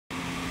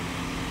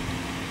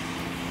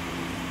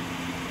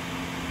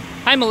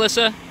Hi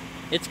Melissa,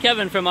 it's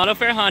Kevin from Auto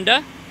Fair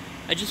Honda.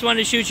 I just wanted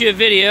to shoot you a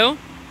video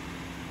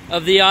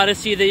of the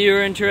Odyssey that you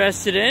were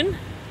interested in.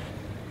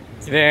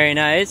 It's very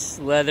nice,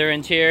 leather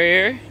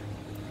interior,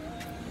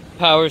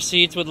 power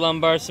seats with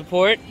lumbar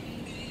support.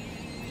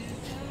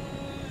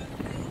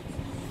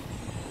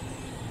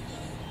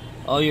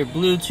 All your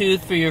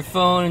Bluetooth for your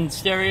phone and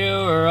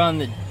stereo are on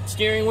the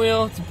steering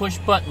wheel. It's a push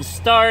button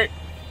start.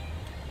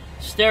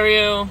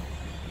 Stereo,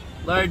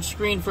 large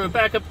screen for a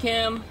backup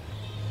cam.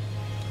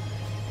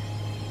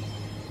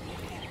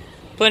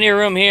 Plenty of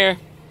room here,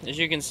 as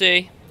you can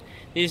see.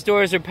 These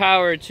doors are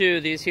powered too.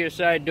 These here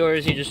side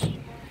doors, you just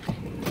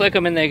click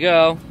them and they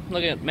go.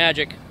 Look at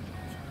magic.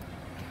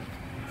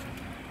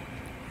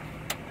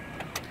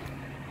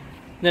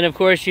 Then of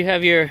course you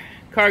have your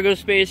cargo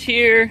space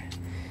here.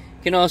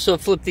 You can also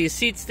flip these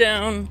seats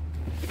down.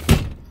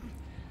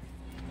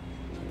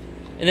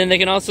 And then they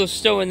can also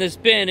stow in this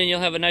bin and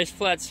you'll have a nice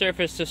flat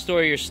surface to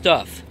store your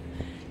stuff.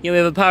 You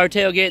have a power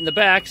tailgate in the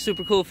back,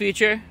 super cool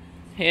feature.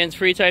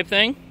 Hands-free type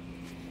thing.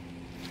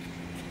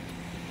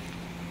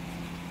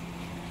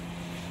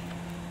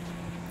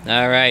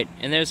 Alright,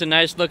 and there's a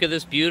nice look at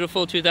this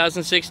beautiful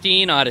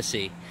 2016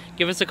 Odyssey.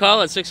 Give us a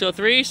call at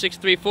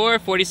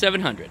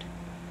 603-634-4700.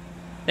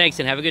 Thanks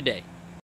and have a good day.